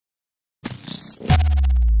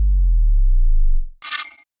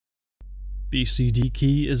BCD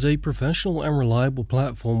Key is a professional and reliable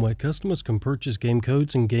platform where customers can purchase game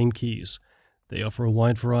codes and game keys. They offer a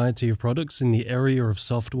wide variety of products in the area of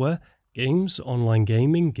software, games, online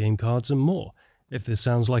gaming, game cards, and more. If this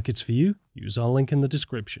sounds like it's for you, use our link in the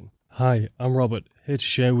description. Hi, I'm Robert, here to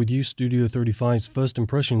share with you Studio 35's first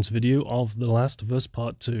impressions video of The Last of Us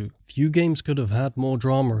Part 2. Few games could have had more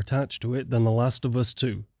drama attached to it than The Last of Us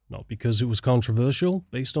 2. Not because it was controversial.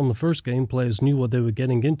 Based on the first game, players knew what they were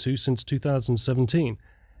getting into since 2017.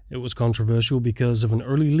 It was controversial because of an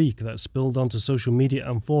early leak that spilled onto social media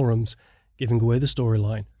and forums, giving away the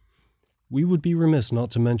storyline. We would be remiss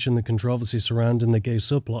not to mention the controversy surrounding the gay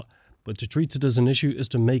subplot, but to treat it as an issue is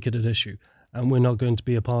to make it an issue, and we're not going to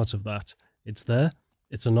be a part of that. It's there,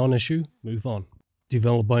 it's a non-issue, move on.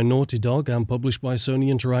 Developed by Naughty Dog and published by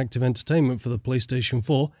Sony Interactive Entertainment for the PlayStation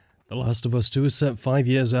 4, The Last of Us 2 is set 5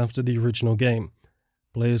 years after the original game.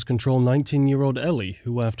 Players control 19-year-old Ellie,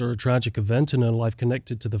 who after a tragic event in her life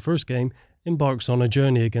connected to the first game, embarks on a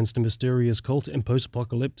journey against a mysterious cult in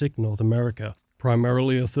post-apocalyptic North America.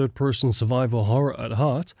 Primarily a third-person survival horror at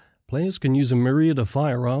heart, players can use a myriad of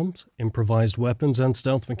firearms, improvised weapons and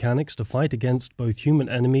stealth mechanics to fight against both human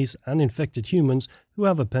enemies and infected humans who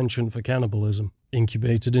have a penchant for cannibalism.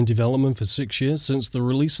 Incubated in development for 6 years since the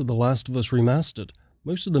release of The Last of Us Remastered,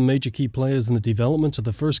 most of the major key players in the development of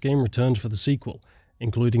the first game returned for the sequel,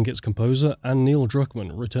 including its composer and Neil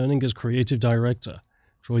Druckmann returning as creative director.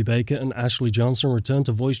 Troy Baker and Ashley Johnson returned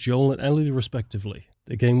to voice Joel and Ellie respectively.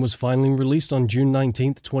 The game was finally released on June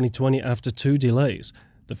 19, 2020 after 2 delays,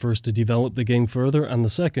 the first to develop the game further and the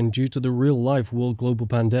second due to the real-life world global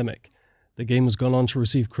pandemic. The game has gone on to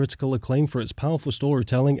receive critical acclaim for its powerful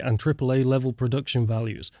storytelling and AAA-level production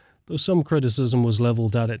values, though some criticism was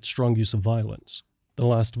leveled at its strong use of violence. The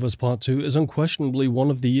Last of Us Part 2 is unquestionably one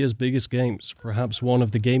of the year's biggest games, perhaps one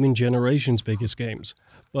of the gaming generation's biggest games.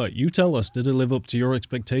 But you tell us, did it live up to your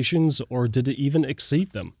expectations, or did it even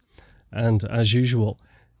exceed them? And as usual,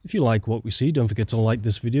 if you like what we see, don't forget to like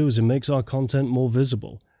this video as it makes our content more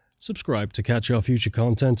visible. Subscribe to catch our future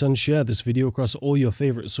content and share this video across all your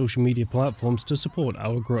favorite social media platforms to support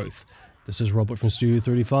our growth. This is Robert from Studio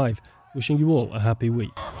 35, wishing you all a happy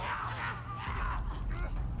week.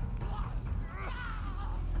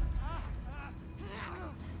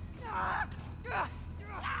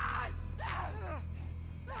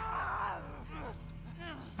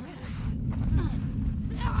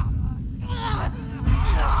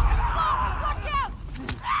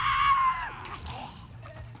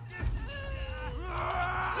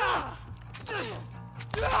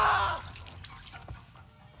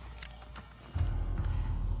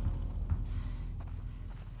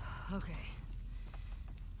 Okay,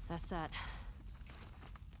 that's that.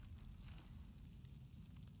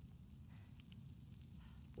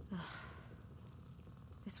 Ugh.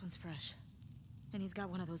 This one's fresh. And he's got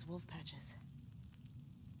one of those wolf patches.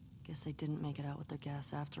 Guess they didn't make it out with their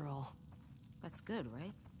gas after all. That's good,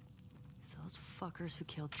 right? If those fuckers who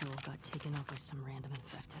killed Joel got taken out by some random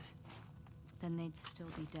infected, Then they'd still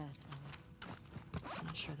be dead. I'm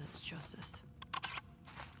not sure that's justice.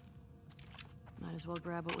 Might as well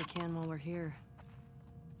grab what we can while we're here.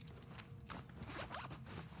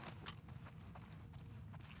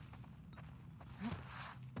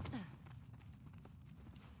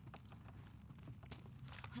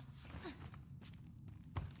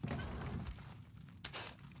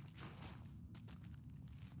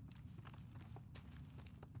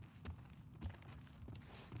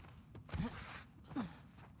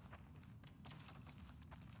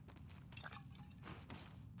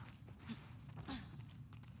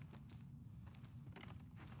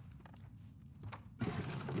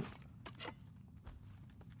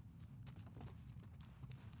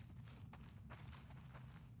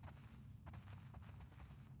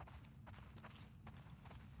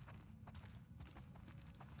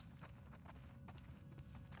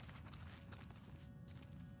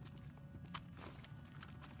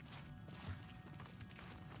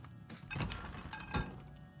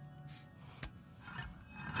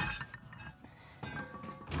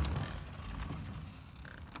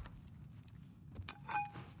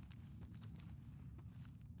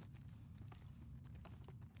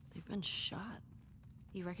 Been shot.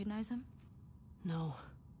 You recognize him? No.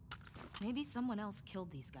 Maybe someone else killed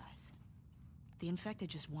these guys. The infected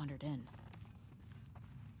just wandered in.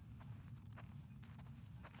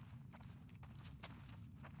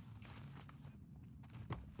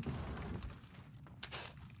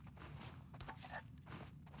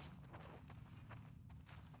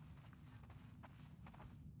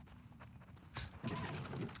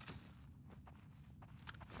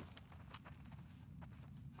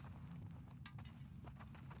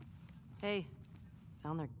 Hey,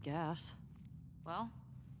 found their gas. Well,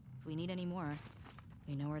 if we need any more,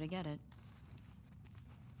 we know where to get it.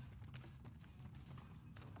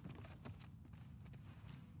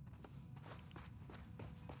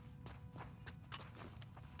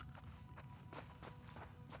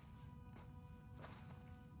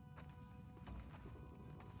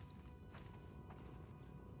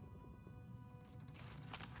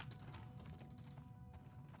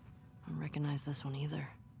 I don't recognize this one either.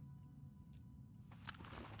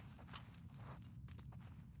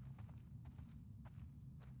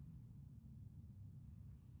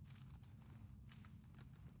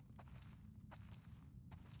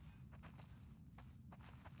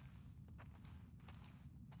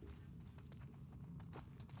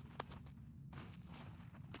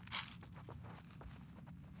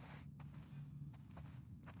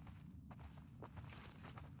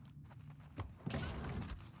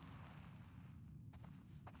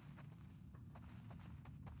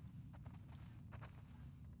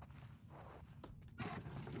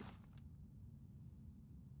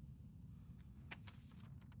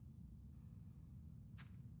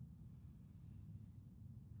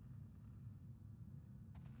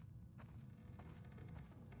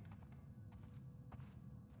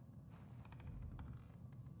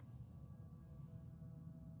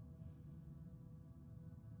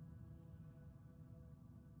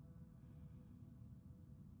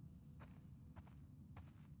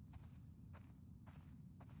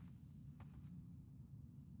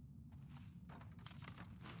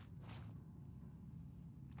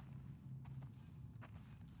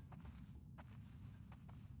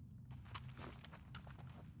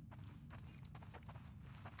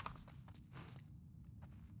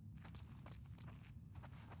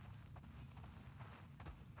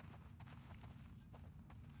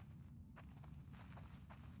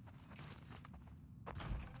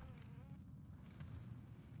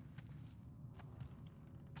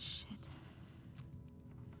 Shit.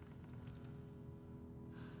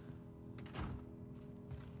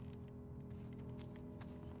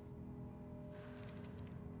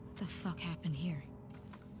 What the fuck happened here?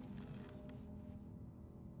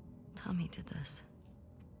 Tommy did this.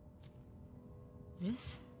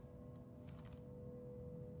 This?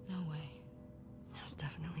 No way. It was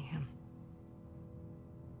definitely him.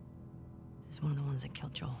 He's one of the ones that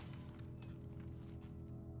killed Joel.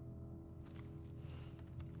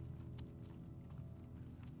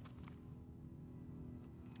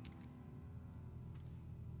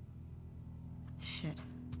 Shit.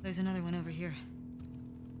 There's another one over here.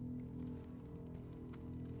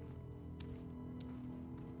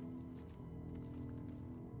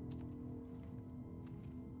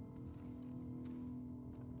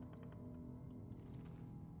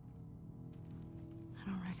 I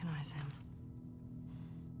don't recognize him.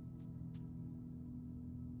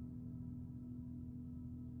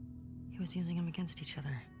 He was using them against each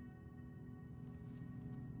other.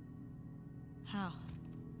 How?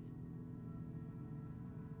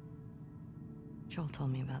 Joel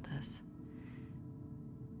told me about this.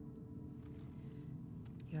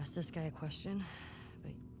 You ask this guy a question,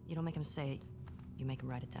 but you don't make him say it, you make him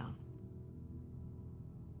write it down.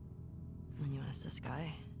 And then you ask this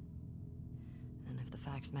guy, and if the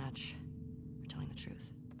facts match, you're telling the truth.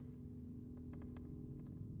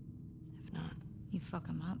 If not, You fuck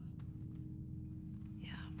him up?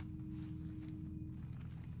 yeah.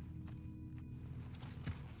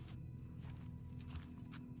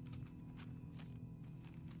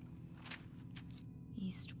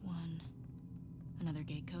 East 1. Another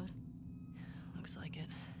gate code? Looks like it.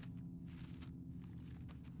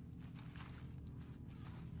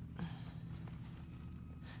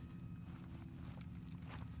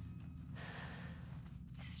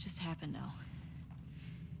 This just happened now.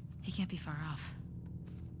 He can't be far off.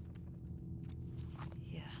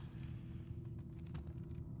 Yeah.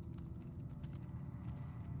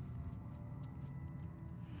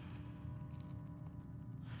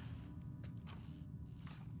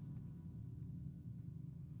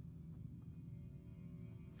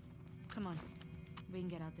 Come on. We can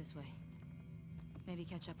get out this way. Maybe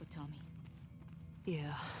catch up with Tommy.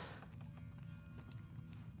 Yeah.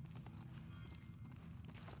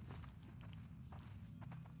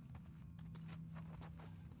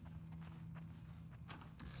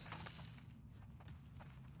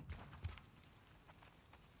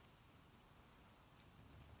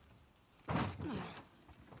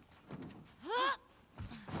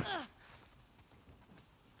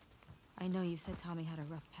 I know you said Tommy had a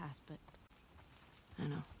rough past, but I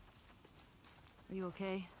know. Are you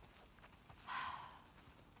okay?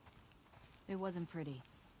 it wasn't pretty.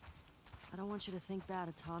 I don't want you to think bad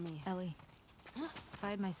of Tommy. Ellie, if I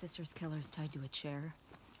had my sister's killers tied to a chair,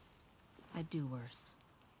 I'd do worse.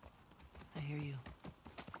 I hear you.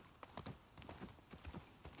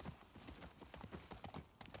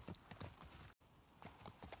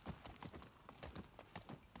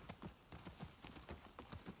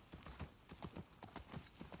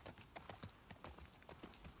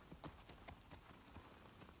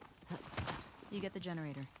 You get the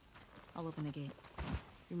generator. I'll open the gate.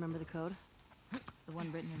 You remember the code? The one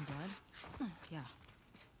written in blood? Yeah.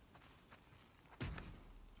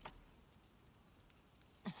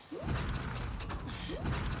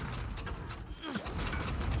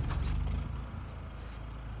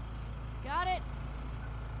 Got it.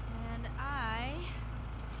 And I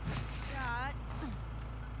got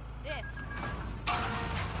this.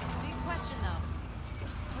 Big question though.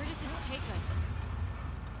 Where does this take us?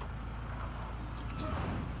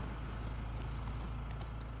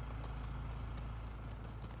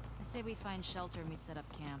 I say we find shelter and we set up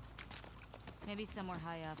camp. Maybe somewhere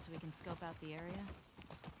high up so we can scope out the area.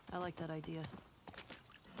 I like that idea.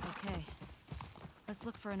 Okay. Let's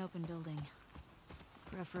look for an open building.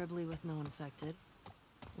 Preferably with no infected.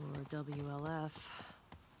 Or WLF.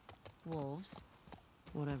 Wolves.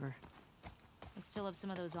 Whatever. I still have some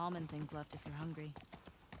of those almond things left if you're hungry.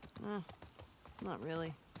 Not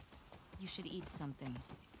really. You should eat something.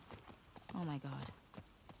 Oh my god.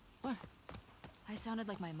 What? I sounded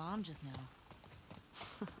like my mom just now.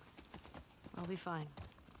 I'll be fine.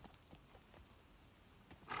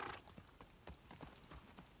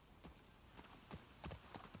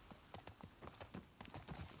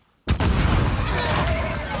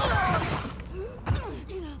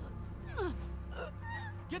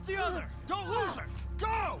 Get the other! Don't lose her!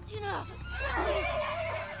 Go!